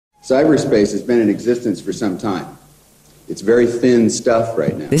Cyberspace has been in existence for some time. It's very thin stuff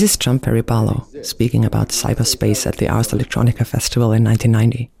right now. This is John Perry Barlow speaking about cyberspace at the Ars Electronica Festival in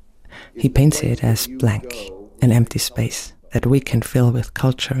 1990. He paints it as blank, an empty space that we can fill with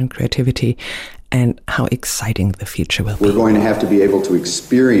culture and creativity, and how exciting the future will be. We're going to have to be able to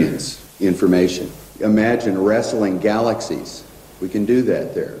experience information. Imagine wrestling galaxies. We can do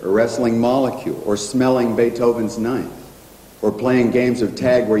that there. A wrestling molecule, or smelling Beethoven's Ninth, or playing games of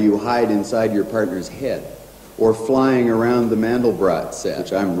tag where you hide inside your partner's head, or flying around the Mandelbrot set,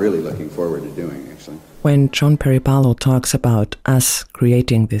 which I'm really looking forward to doing, actually. When John Perry Barlow talks about us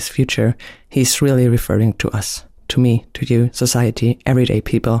creating this future, he's really referring to us, to me, to you, society, everyday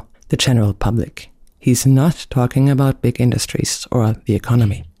people, the general public. He's not talking about big industries or the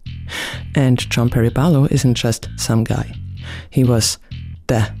economy. And John Perry Barlow isn't just some guy. He was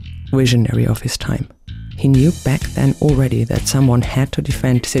the visionary of his time. He knew back then already that someone had to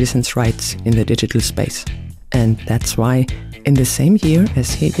defend citizens' rights in the digital space. And that's why, in the same year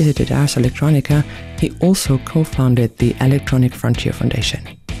as he visited Ars Electronica, he also co-founded the Electronic Frontier Foundation.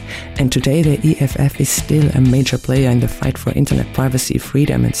 And today the EFF is still a major player in the fight for internet privacy,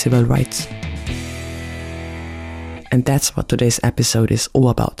 freedom and civil rights. And that's what today's episode is all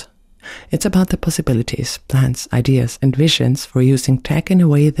about. It's about the possibilities, plans, ideas and visions for using tech in a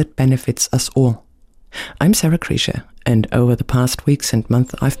way that benefits us all. I'm Sarah Krische, and over the past weeks and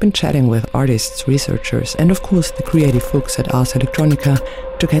months I've been chatting with artists, researchers and of course the creative folks at Ars Electronica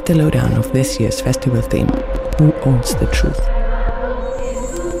to get the lowdown of this year's festival theme, Who Owns the Truth?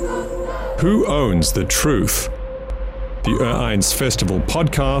 Who Owns the Truth? The Eins Festival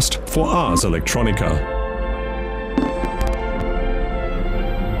podcast for Ars Electronica.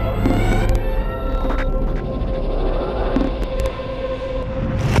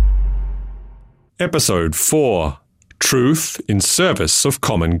 Episode 4, Truth in Service of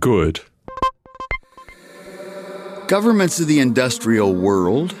Common Good. Governments of the industrial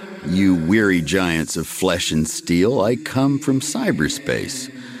world, you weary giants of flesh and steel, I come from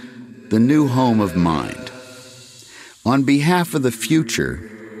cyberspace, the new home of mind. On behalf of the future,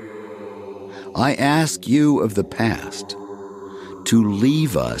 I ask you of the past to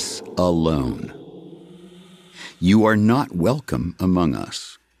leave us alone. You are not welcome among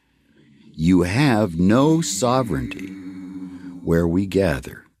us. You have no sovereignty where we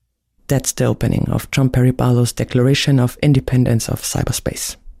gather. That's the opening of John Perry Barlow's Declaration of Independence of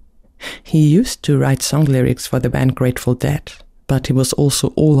Cyberspace. He used to write song lyrics for the band Grateful Dead, but he was also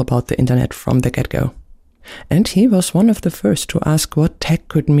all about the internet from the get-go. And he was one of the first to ask what tech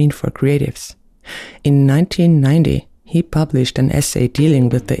could mean for creatives. In 1990, he published an essay dealing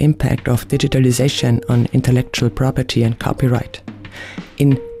with the impact of digitalization on intellectual property and copyright.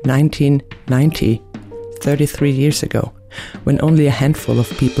 In 1990, 33 years ago, when only a handful of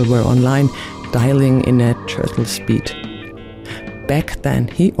people were online dialing in at turtle speed. Back then,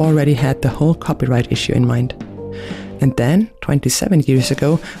 he already had the whole copyright issue in mind. And then, 27 years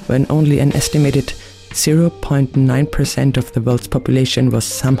ago, when only an estimated 0.9% of the world's population was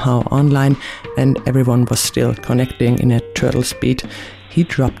somehow online and everyone was still connecting in at turtle speed, he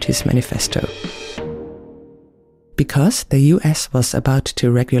dropped his manifesto. Because the US was about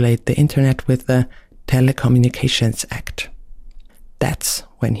to regulate the internet with the Telecommunications Act. That's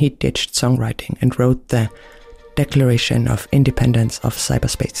when he ditched songwriting and wrote the Declaration of Independence of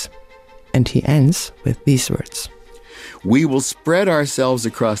Cyberspace. And he ends with these words. We will spread ourselves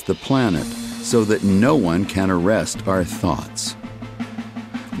across the planet so that no one can arrest our thoughts.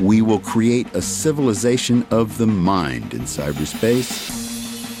 We will create a civilization of the mind in cyberspace.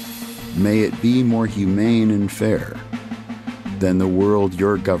 May it be more humane and fair than the world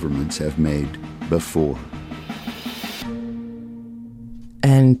your governments have made before.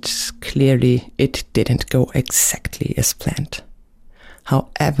 And clearly it didn't go exactly as planned.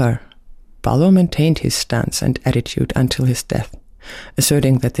 However, Barlow maintained his stance and attitude until his death,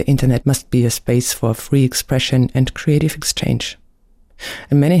 asserting that the internet must be a space for free expression and creative exchange.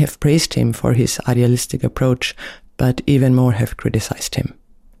 And many have praised him for his idealistic approach, but even more have criticized him.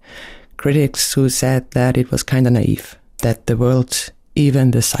 Critics who said that it was kinda naive, that the world, even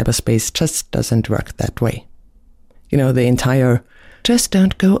the cyberspace, just doesn't work that way. You know, the entire, just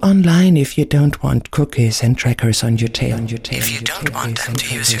don't go online if you don't want cookies and trackers on your tail. If you don't want them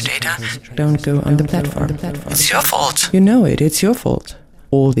to use your data, don't go on the platform. It's your fault. You know it, it's your fault.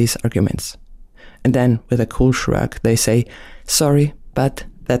 All these arguments. And then, with a cool shrug, they say, sorry, but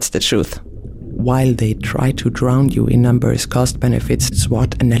that's the truth. While they try to drown you in numbers, cost benefits,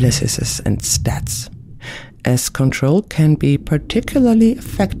 SWOT analyses and stats. As control can be particularly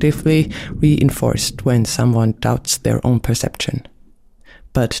effectively reinforced when someone doubts their own perception.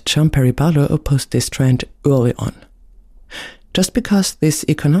 But Jean-Pierre Barlow opposed this trend early on. Just because this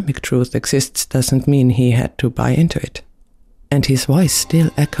economic truth exists doesn't mean he had to buy into it. And his voice still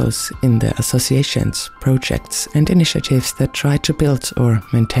echoes in the associations, projects, and initiatives that try to build or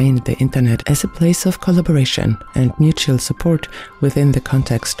maintain the internet as a place of collaboration and mutual support within the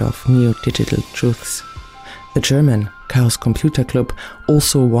context of new digital truths. The German Chaos Computer Club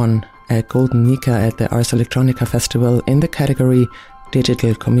also won a Golden Nika at the Ars Electronica Festival in the category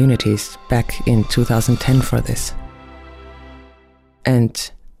Digital Communities back in 2010 for this.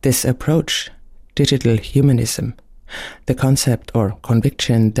 And this approach, digital humanism, the concept or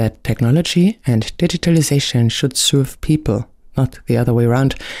conviction that technology and digitalization should serve people, not the other way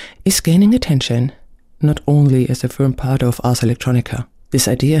around, is gaining attention, not only as a firm part of Ars Electronica. This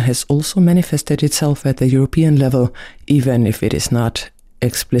idea has also manifested itself at the European level, even if it is not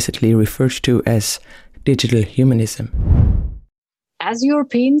explicitly referred to as digital humanism. As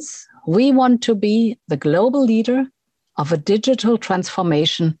Europeans, we want to be the global leader of a digital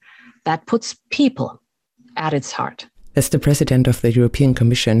transformation that puts people at its heart. As the president of the European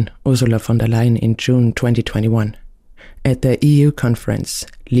Commission, Ursula von der Leyen, in June 2021, at the EU conference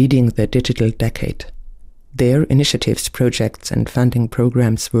Leading the Digital Decade, their initiatives, projects and funding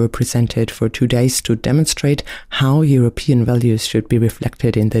programs were presented for 2 days to demonstrate how European values should be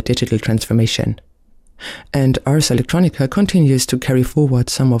reflected in the digital transformation. And Ars Electronica continues to carry forward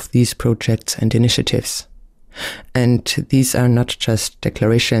some of these projects and initiatives. And these are not just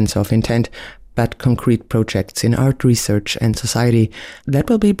declarations of intent, but concrete projects in art research and society that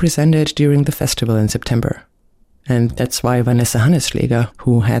will be presented during the festival in September. And that's why Vanessa Hannesschläger,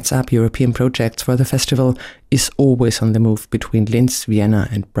 who heads up European projects for the festival, is always on the move between Linz, Vienna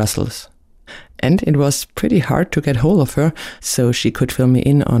and Brussels. And it was pretty hard to get hold of her, so she could fill me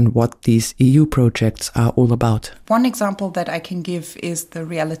in on what these EU projects are all about. One example that I can give is the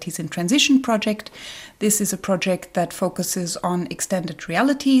Realities in Transition project. This is a project that focuses on extended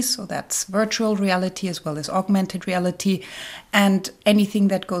reality, so that's virtual reality as well as augmented reality, and anything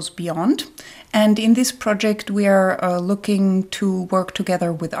that goes beyond. And in this project, we are looking to work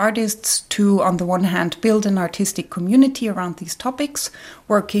together with artists to, on the one hand, build an artistic community around these topics,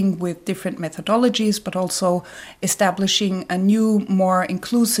 working with different methodologies, but also establishing a new, more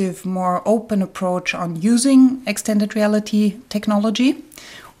inclusive, more open approach on using extended reality technology,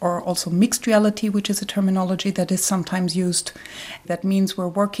 or also mixed reality, which is a terminology that is sometimes used. That means we're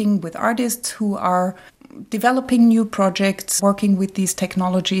working with artists who are developing new projects, working with these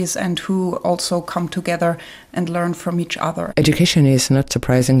technologies, and who also come together and learn from each other. Education is not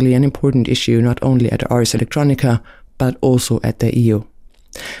surprisingly an important issue not only at Ars Electronica, but also at the EU.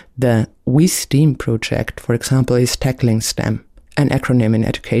 The We STEAM project, for example, is tackling STEM, an acronym in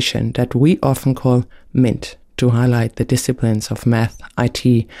education that we often call MINT, to highlight the disciplines of math,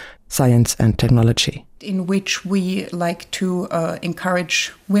 IT, science and technology. In which we like to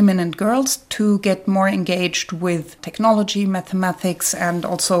encourage women and girls to get more engaged with technology, mathematics, and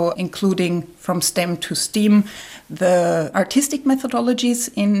also including from STEM to STEAM, the artistic methodologies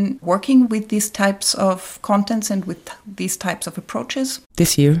in working with these types of contents and with these types of approaches.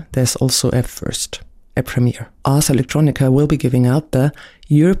 This year, there's also a first, a premiere. Ars Electronica will be giving out the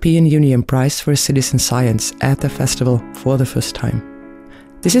European Union Prize for Citizen Science at the festival for the first time.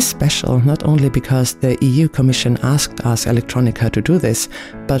 This is special not only because the EU Commission asked Ars Electronica to do this,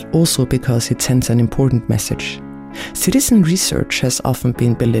 but also because it sends an important message. Citizen research has often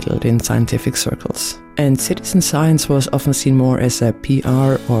been belittled in scientific circles, and citizen science was often seen more as a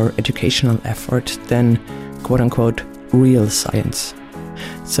PR or educational effort than quote-unquote real science.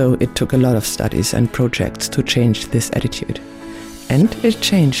 So it took a lot of studies and projects to change this attitude. And it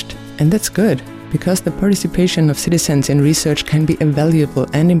changed, and that's good, because the participation of citizens in research can be a valuable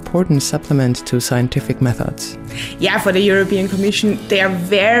and important supplement to scientific methods. Yeah, for the European Commission, they are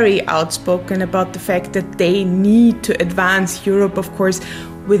very outspoken about the fact that they need to advance Europe, of course,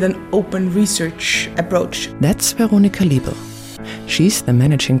 with an open research approach. That's Veronika Liebel. She's the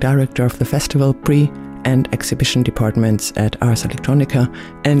managing director of the festival pre- and exhibition departments at Ars Electronica,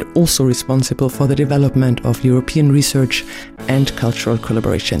 and also responsible for the development of European research and cultural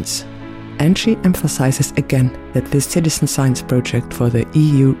collaborations. And she emphasizes again that this citizen science project for the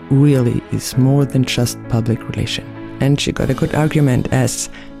EU really is more than just public relation. And she got a good argument, as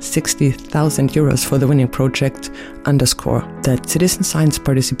 60,000 euros for the winning project underscore that citizen science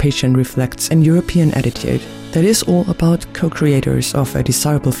participation reflects an European attitude that is all about co-creators of a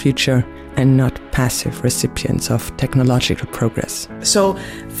desirable future and not passive recipients of technological progress. So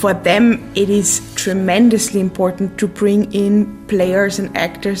for them, it is tremendously important to bring in players and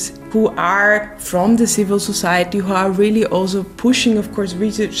actors who are from the civil society, who are really also pushing, of course,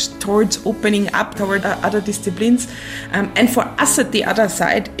 research towards opening up toward other disciplines. And for us at the other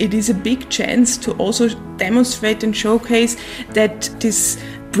side, it is a big chance to also demonstrate and showcase that this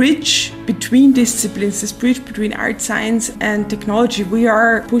bridge between disciplines, this bridge between art, science and technology we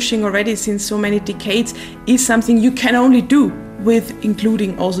are pushing already since so many decades is something you can only do with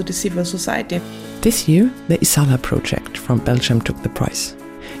including also the civil society. This year, the Isala project from Belgium took the prize.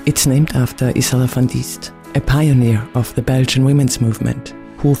 It's named after Isala van Diest, a pioneer of the Belgian women's movement,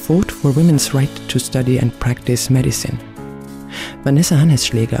 who fought for women's right to study and practice medicine. Vanessa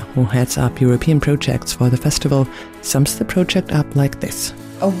Hannesschläger, who heads up European projects for the festival, sums the project up like this.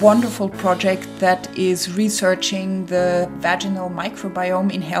 A wonderful project that is researching the vaginal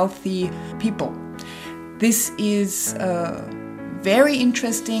microbiome in healthy people. This is a very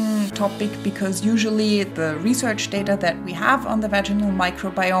interesting topic because usually the research data that we have on the vaginal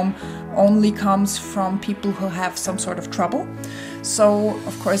microbiome only comes from people who have some sort of trouble. So,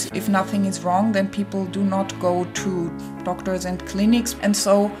 of course, if nothing is wrong, then people do not go to doctors and clinics. And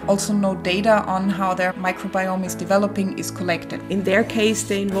so also no data on how their microbiome is developing is collected. In their case,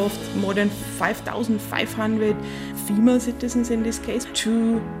 they involved more than 5,500 female citizens in this case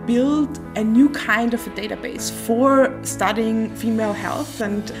to build a new kind of a database for studying female health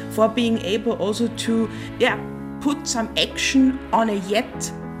and for being able also to put some action on a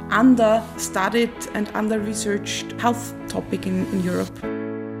yet under-studied and under-researched health topic in Europe.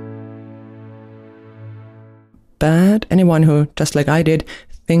 But anyone who, just like I did,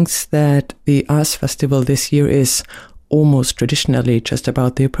 thinks that the Ars Festival this year is almost traditionally just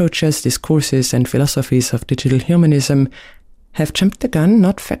about the approaches, discourses and philosophies of digital humanism have jumped the gun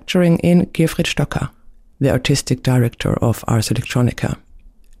not factoring in Geerfried Stocker, the artistic director of Ars Electronica.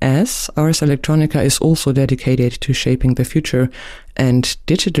 As Ars Electronica is also dedicated to shaping the future, and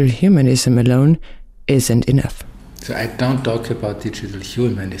digital humanism alone isn't enough. So I don't talk about digital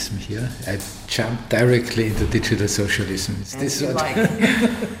humanism here. I jump directly into digital socialism. Is this what?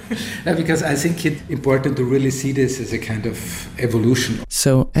 No, because I think it's important to really see this as a kind of evolution.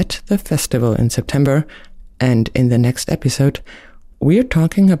 So at the festival in September, and in the next episode, we're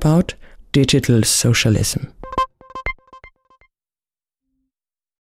talking about digital socialism.